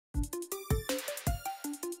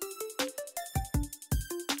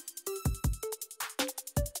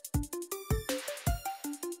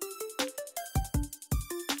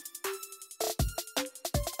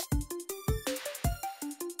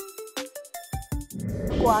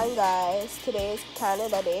Go on, guys. Today is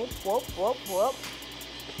Canada Day. Whoop, whoop, whoop.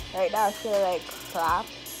 Right now I feel like crap,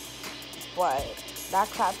 but that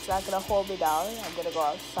crap's not gonna hold me down. I'm gonna go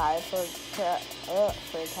outside for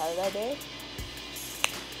Canada Day.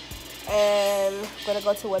 And I'm gonna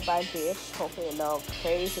go to Woodbine Beach. Hopefully no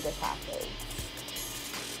craziness happens.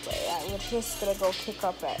 But yeah, we're just gonna go kick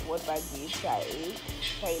up at Woodbine Beach at 8.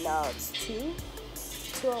 Right now it's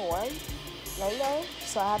 2:01 right now,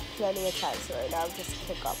 so I have plenty of time. So right now I'm just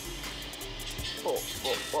kick up. Boom,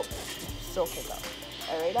 boom, boom. So kick up.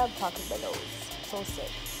 And right now I'm talking my nose. So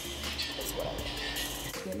sick. That's what I want.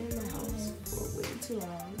 Been in my house for way too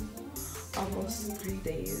long. Almost 3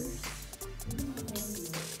 days. I need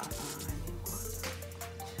water.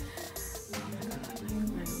 Oh my god, like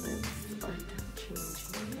my lips are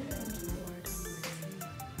changing. Lord have mercy.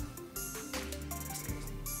 That's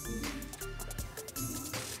crazy.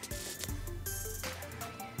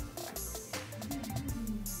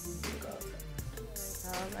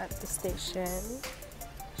 At the station.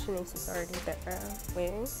 Shanice is already there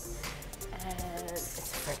waiting. And it's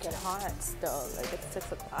freaking hot still. Like it's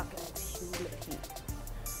 6 o'clock and it's humid heat.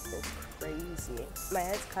 It's crazy. My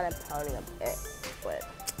head's kind of pounding a bit, but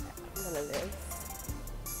I'm gonna live.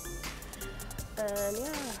 And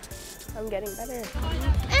yeah, I'm getting better.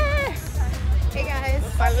 Hey guys,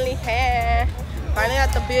 finally here. Finally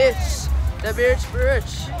at the beach. The beach.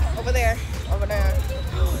 Over there. Over there.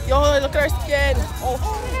 Yo, look at our skin. Oh.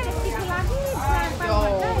 Yo,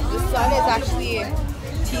 the sun is actually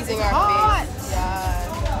teasing our face. Yeah.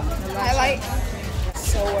 I like.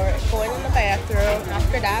 So we're going in the bathroom.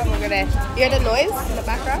 After that, we're gonna hear the noise in the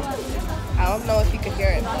background. I don't know if you can hear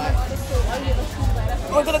it, but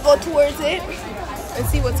we're gonna go towards it and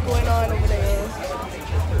see what's going on over there.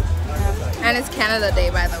 And it's Canada Day,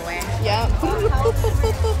 by the way. Yeah.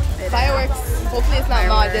 Fireworks. Hopefully it's not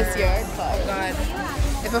loud this year. But oh god.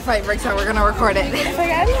 If a fight breaks out, we're gonna record it. If I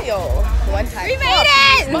got it, yo, one time. We made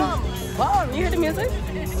it! Mom, you hear the music?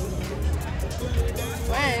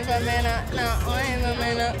 Wait a minute. No, wait a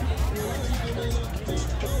minute.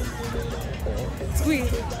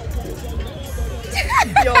 Squeeze.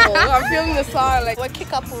 Yo, I'm feeling the song. Like, we'll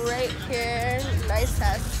kick up right here. Nice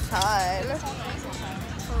ass sun.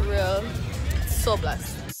 For real. So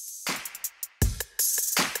blessed.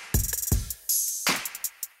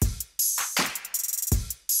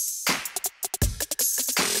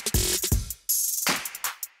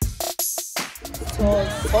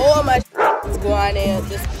 So much is going in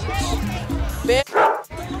this beach.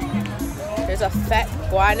 There's a fat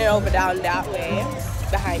guana over down that way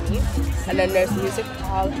behind me, and then there's music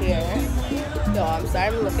all here. Yo, I'm sorry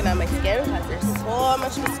I'm looking at my skin because there's so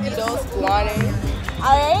much mosquitoes guana.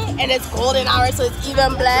 Alright, and it's golden hour, so it's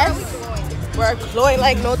even blessed. We're glowing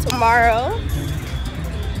like no tomorrow.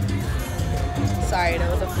 Sorry, there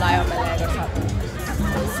was a fly on my leg or something.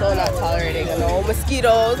 I'm so not tolerating no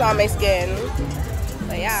mosquitoes on my skin.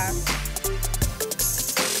 But yeah.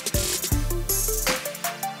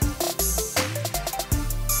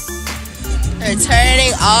 They're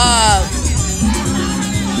turning up.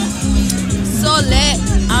 So lit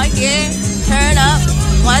out here. Turn up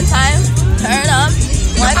one time. Turn up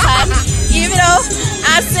one time. Even though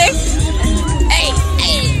I'm sick. Hey,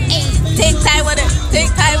 hey, hey. Take time with it.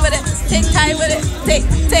 Take time with it. Take time with it. Take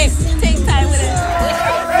time with it.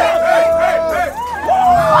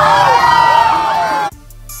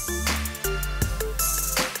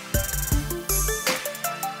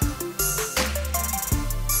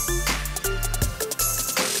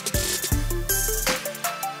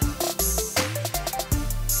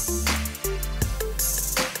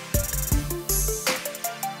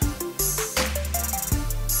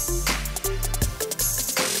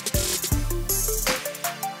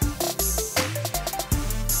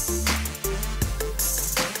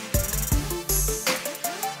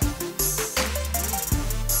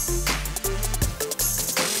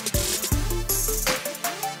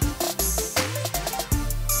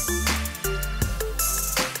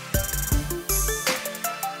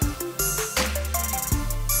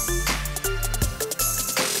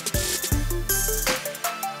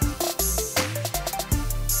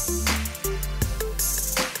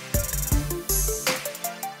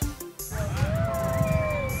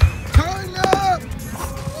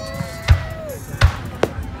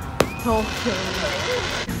 Okay.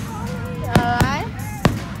 Alright.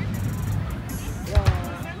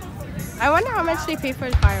 I wonder how much they pay for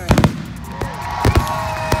the fireworks.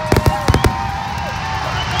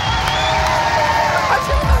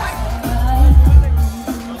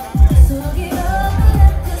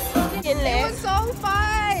 It's so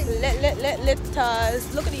fun.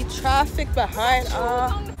 Look at the traffic behind.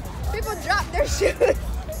 50 people drop their shoes.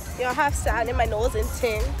 You know, I have sand in my nose and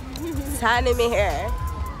ting. Sand in my hair.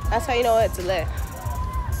 That's how you know it's lit.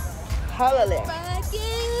 Hella lit.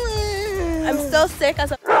 I'm still sick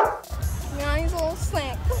as a... Yeah, he's a little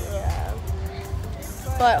sick. Yeah.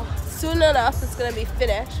 But soon enough, it's gonna be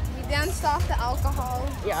finished. We danced off the alcohol.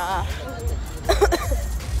 Yeah.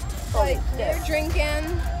 Like, they're drinking.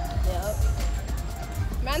 Yep.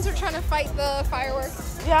 Mans were trying to fight the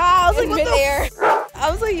fireworks. Yeah, I was in like, midair. I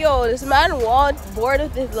was like, yo, this man was bored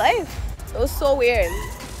with his life. It was so weird.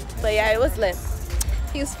 But yeah, it was lit.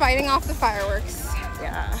 He was fighting off the fireworks.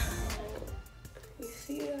 Yeah. You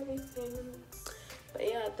see everything. But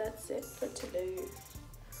yeah, that's it for today.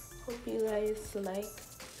 Hope you guys like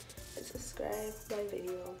and subscribe my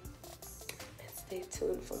video. And stay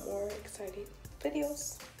tuned for more exciting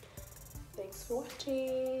videos. Thanks for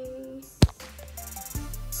watching.